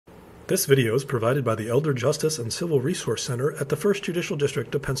This video is provided by the Elder Justice and Civil Resource Center at the 1st Judicial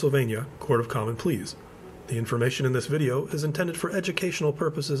District of Pennsylvania, Court of Common Pleas. The information in this video is intended for educational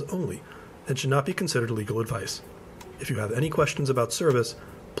purposes only and should not be considered legal advice. If you have any questions about service,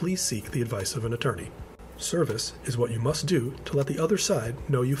 please seek the advice of an attorney. Service is what you must do to let the other side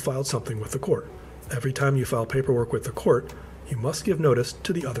know you filed something with the court. Every time you file paperwork with the court, you must give notice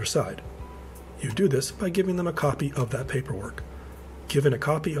to the other side. You do this by giving them a copy of that paperwork. Giving a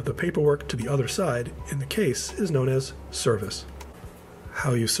copy of the paperwork to the other side in the case is known as service.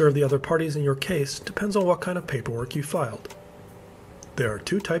 How you serve the other parties in your case depends on what kind of paperwork you filed. There are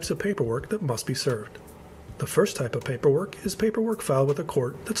two types of paperwork that must be served. The first type of paperwork is paperwork filed with a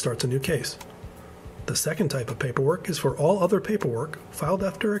court that starts a new case. The second type of paperwork is for all other paperwork filed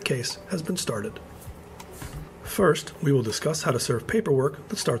after a case has been started. First, we will discuss how to serve paperwork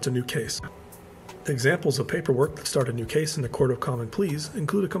that starts a new case. Examples of paperwork that start a new case in the Court of Common Pleas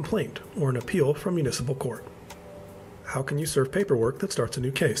include a complaint or an appeal from municipal court. How can you serve paperwork that starts a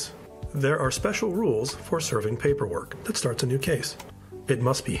new case? There are special rules for serving paperwork that starts a new case. It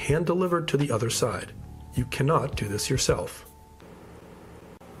must be hand-delivered to the other side. You cannot do this yourself.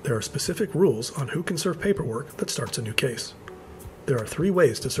 There are specific rules on who can serve paperwork that starts a new case. There are 3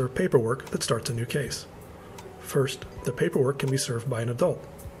 ways to serve paperwork that starts a new case. First, the paperwork can be served by an adult.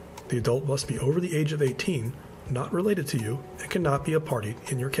 The adult must be over the age of 18, not related to you, and cannot be a party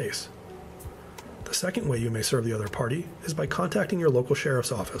in your case. The second way you may serve the other party is by contacting your local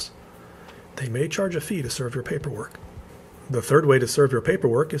sheriff's office. They may charge a fee to serve your paperwork. The third way to serve your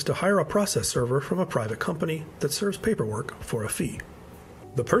paperwork is to hire a process server from a private company that serves paperwork for a fee.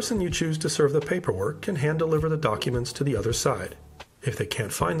 The person you choose to serve the paperwork can hand-deliver the documents to the other side. If they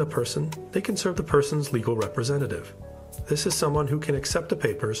can't find the person, they can serve the person's legal representative. This is someone who can accept the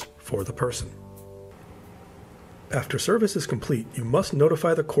papers for the person. After service is complete, you must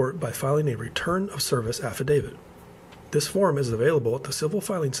notify the court by filing a return of service affidavit. This form is available at the Civil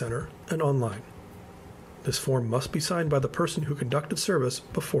Filing Center and online. This form must be signed by the person who conducted service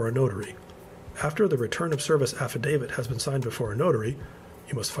before a notary. After the return of service affidavit has been signed before a notary,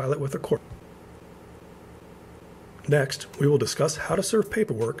 you must file it with the court. Next, we will discuss how to serve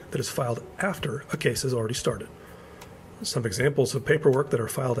paperwork that is filed after a case has already started. Some examples of paperwork that are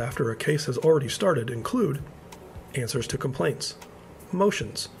filed after a case has already started include answers to complaints,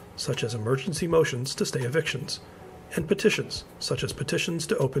 motions, such as emergency motions to stay evictions, and petitions, such as petitions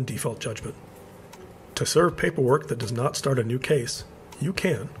to open default judgment. To serve paperwork that does not start a new case, you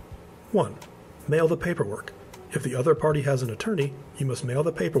can 1. Mail the paperwork. If the other party has an attorney, you must mail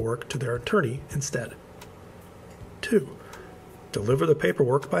the paperwork to their attorney instead. 2. Deliver the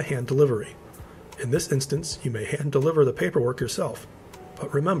paperwork by hand delivery. In this instance, you may hand deliver the paperwork yourself.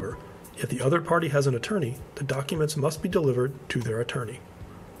 But remember, if the other party has an attorney, the documents must be delivered to their attorney.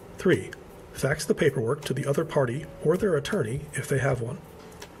 3. Fax the paperwork to the other party or their attorney if they have one.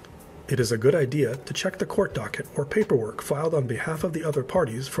 It is a good idea to check the court docket or paperwork filed on behalf of the other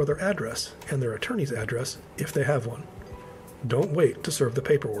parties for their address and their attorney's address if they have one. Don't wait to serve the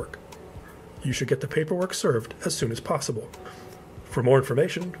paperwork. You should get the paperwork served as soon as possible. For more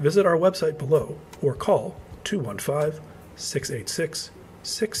information, visit our website below or call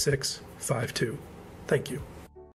 215-686-6652. Thank you.